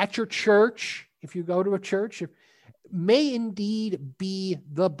 at your church, if you go to a church, may indeed be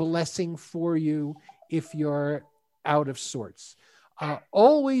the blessing for you if you're out of sorts.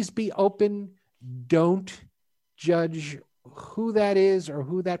 Always be open. Don't judge who that is or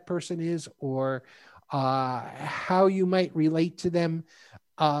who that person is or how you might relate to them.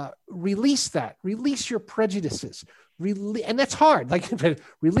 Release that. Release your prejudices. And that's hard. Like,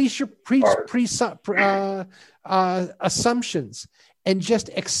 release your assumptions and just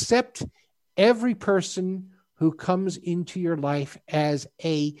accept every person who comes into your life as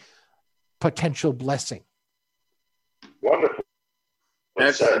a potential blessing. Wonderful.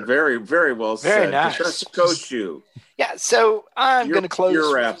 That's very, very well said. Very nice. Professor Koshu. Yeah, so I'm going to close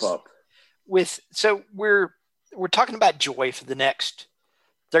your wrap up with. So we're talking about joy for the next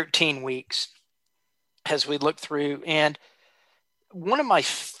 13 weeks as we look through. And one of my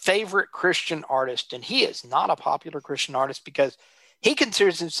favorite Christian artists, and he is not a popular Christian artist because he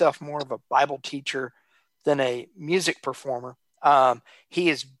considers himself more of a Bible teacher than a music performer. He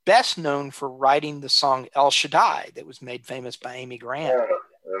is best known for writing the song El Shaddai that was made famous by Amy Grant. Yeah,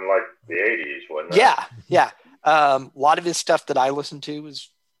 in like the 80s, wasn't it? Yeah. A lot of his stuff that I listened to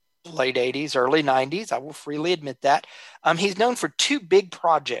was late 80s, early 90s. I will freely admit that. He's known for two big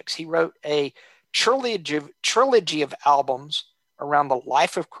projects. He wrote a trilogy of albums around the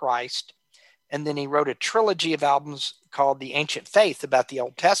life of Christ, and then he wrote a trilogy of albums called The Ancient Faith about the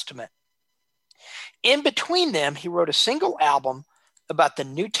Old Testament. In between them, he wrote a single album about the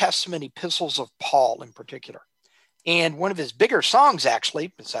New Testament epistles of Paul in particular. And one of his bigger songs,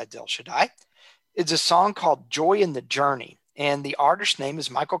 actually, besides El Shaddai, is a song called Joy in the Journey. And the artist's name is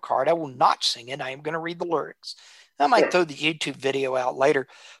Michael Card. I will not sing it. I am going to read the lyrics. I might throw the YouTube video out later.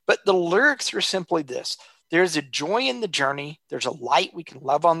 But the lyrics are simply this. There's a joy in the journey. There's a light we can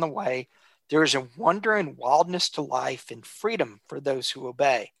love on the way. There is a wonder and wildness to life and freedom for those who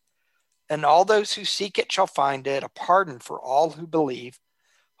obey. And all those who seek it shall find it, a pardon for all who believe,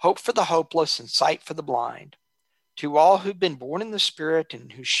 hope for the hopeless and sight for the blind. To all who've been born in the Spirit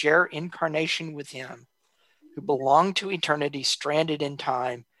and who share incarnation with him, who belong to eternity, stranded in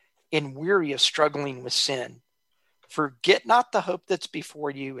time, and weary of struggling with sin. Forget not the hope that's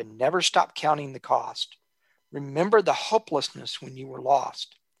before you and never stop counting the cost. Remember the hopelessness when you were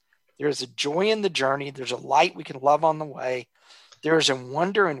lost. There's a joy in the journey. There's a light we can love on the way. There is a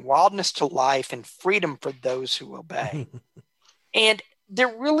wonder and wildness to life and freedom for those who obey. And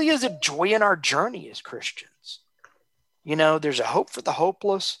there really is a joy in our journey as Christians. You know, there's a hope for the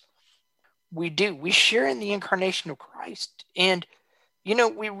hopeless. We share in the incarnation of Christ. And, you know,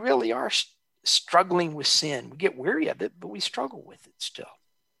 we really are struggling with sin. We get weary of it, but we struggle with it still.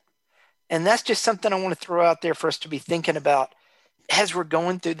 And that's just something I want to throw out there for us to be thinking about as we're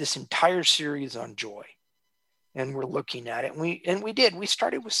going through this entire series on joy. And we're looking at it. We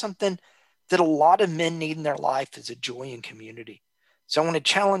started with something that a lot of men need in their life is a joy in community. So I want to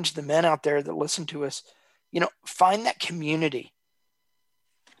challenge the men out there that listen to us, you know, find that community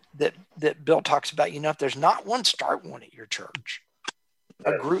that Bill talks about. You know, if there's not one, start one at your church.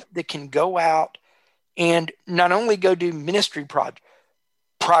 A group that can go out and not only go do ministry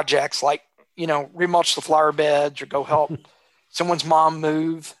projects like, you know, remulch the flower beds or go help someone's mom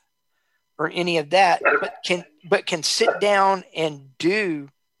move or any of that, but can sit down and do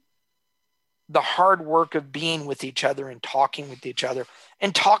the hard work of being with each other and talking with each other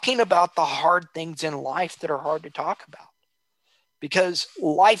and talking about the hard things in life that are hard to talk about. Because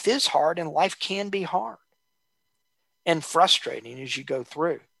life is hard and life can be hard and frustrating as you go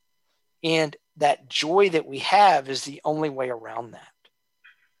through. And that joy that we have is the only way around that.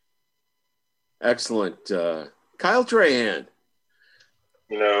 Excellent. Kyle Trahan.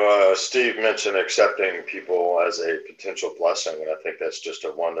 You know, Steve mentioned accepting people as a potential blessing, and I think that's just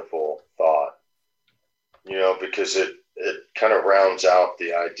a wonderful thought, you know, because it kind of rounds out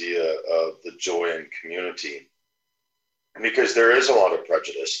the idea of the joy in community. Because there is a lot of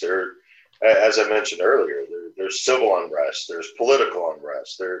prejudice. There, as I mentioned earlier, there's civil unrest, there's political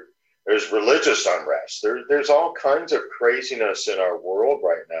unrest, there's religious unrest. There's all kinds of craziness in our world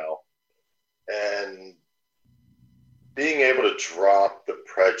right now. And being able to drop the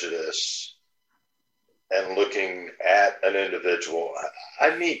prejudice and looking at an individual.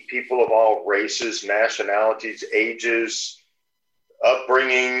 I meet people of all races, nationalities, ages,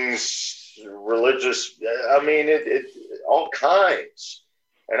 upbringings, religious, I mean, it all kinds.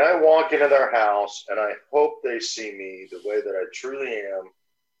 And I walk into their house and I hope they see me the way that I truly am.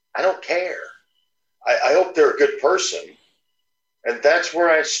 I don't care. I hope they're a good person. And that's where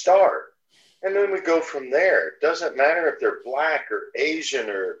I start. And then we go from there. It doesn't matter if they're Black or Asian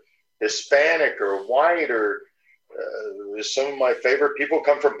or Hispanic or white or some of my favorite people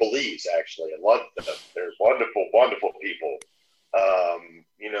come from Belize, actually. I love them. They're wonderful, wonderful people.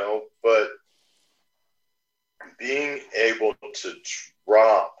 You know, but being able to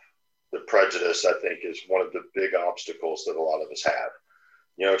drop the prejudice, I think, is one of the big obstacles that a lot of us have.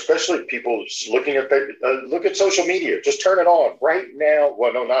 You know, especially people looking at look at social media. Just turn it on right now.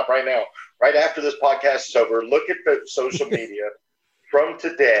 Well, no, not right now. Right after this podcast is over, look at the social media from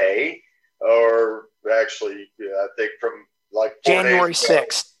today, or actually, I think from like January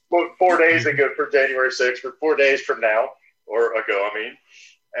 6th. 4 days ago, for January 6th, or 4 days from now, or ago, I mean.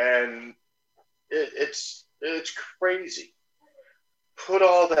 And it's crazy. Put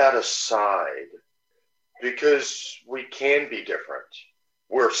all that aside, because we can be different.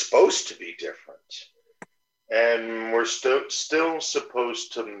 We're supposed to be different. And we're still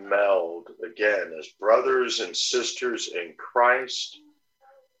supposed to meld again as brothers and sisters in Christ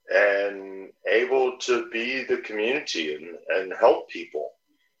and able to be the community and help people.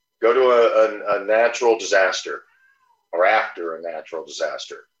 Go to a natural disaster or after a natural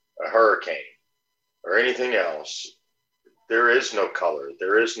disaster, a hurricane or anything else. There is no color.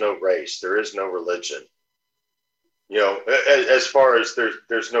 There is no race. There is no religion. You know, as far as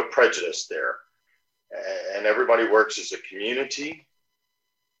there's no prejudice there. And everybody works as a community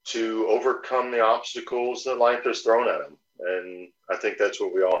to overcome the obstacles that life has thrown at them. And I think that's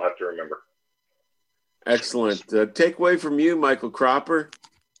what we all have to remember. Excellent. Takeaway from you, Michael Cropper.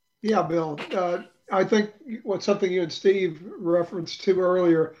 Yeah, Bill. I think something you and Steve referenced to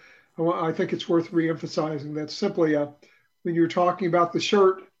earlier, I think it's worth reemphasizing that simply when you're talking about the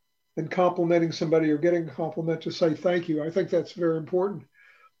shirt and complimenting somebody or getting a compliment, to say thank you. I think that's very important.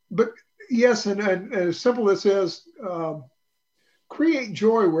 But yes, and as simple as this is, create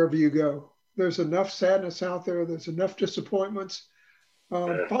joy wherever you go. There's enough sadness out there. There's enough disappointments.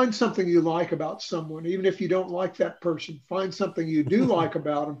 Find something you like about someone, even if you don't like that person. Find something you do like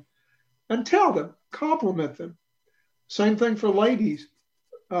about them and tell them, compliment them. Same thing for ladies.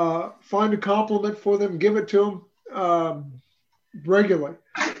 Find a compliment for them, give it to them regularly.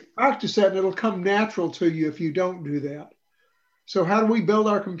 Practice that and it'll come natural to you if you don't do that. So how do we build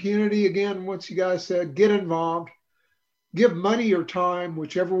our community? Again, once you guys said, get involved, give money or time,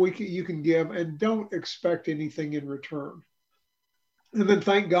 whichever you can give, and don't expect anything in return. And then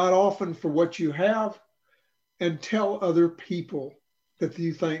thank God often for what you have and tell other people that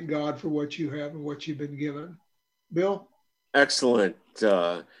you thank God for what you have and what you've been given. Bill? Excellent.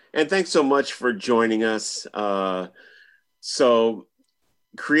 And thanks so much for joining us. So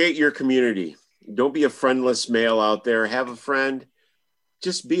create your community. Don't be a friendless male out there. Have a friend.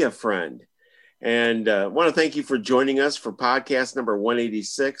 Just be a friend. And I want to thank you for joining us for podcast number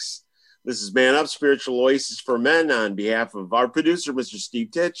 186. This is Man Up, Spiritual Oasis for Men, on behalf of our producer, Mr. Steve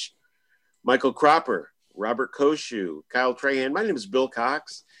Titch, Michael Cropper, Robert Koshu, Kyle Trahan. My name is Bill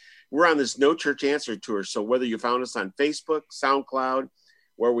Cox. We're on this No Church Answer Tour. So whether you found us on Facebook, SoundCloud,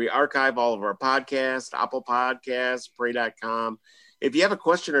 where we archive all of our podcasts, Apple Podcasts, Pray.com. If you have a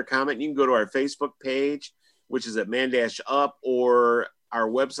question or comment, you can go to our Facebook page, which is at Man-Up, or our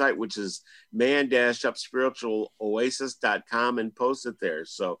website, which is man-upspiritualoasis.com, and post it there.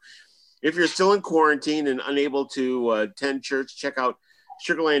 So if you're still in quarantine and unable to attend church, check out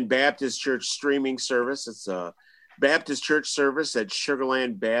Sugarland Baptist Church streaming service. It's a Baptist church service at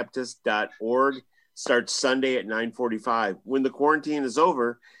sugarlandbaptist.org. Starts Sunday at 9:45. When the quarantine is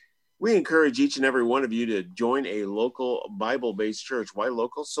over, we encourage each and every one of you to join a local Bible-based church. Why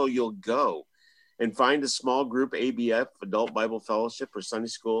local? So you'll go and find a small group ABF, Adult Bible Fellowship, or Sunday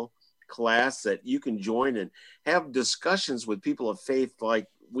school class that you can join and have discussions with people of faith like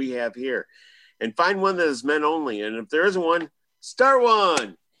we have here. And find one that is men only. And if there isn't one, start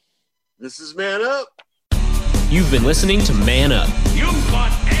one. This is Man Up. You've been listening to Man Up. You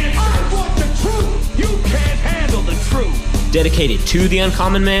want answers. I want the truth. You can't handle the truth. Dedicated to the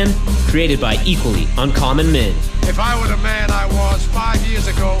uncommon man, created by equally uncommon men. If I were the man I was 5 years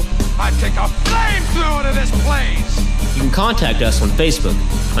ago, I'd take a flamethrower to this place. You can contact us on Facebook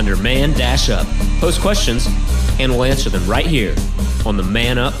under Man-Up. Post questions, and we'll answer them right here on the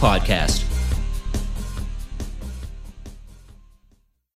Man Up Podcast.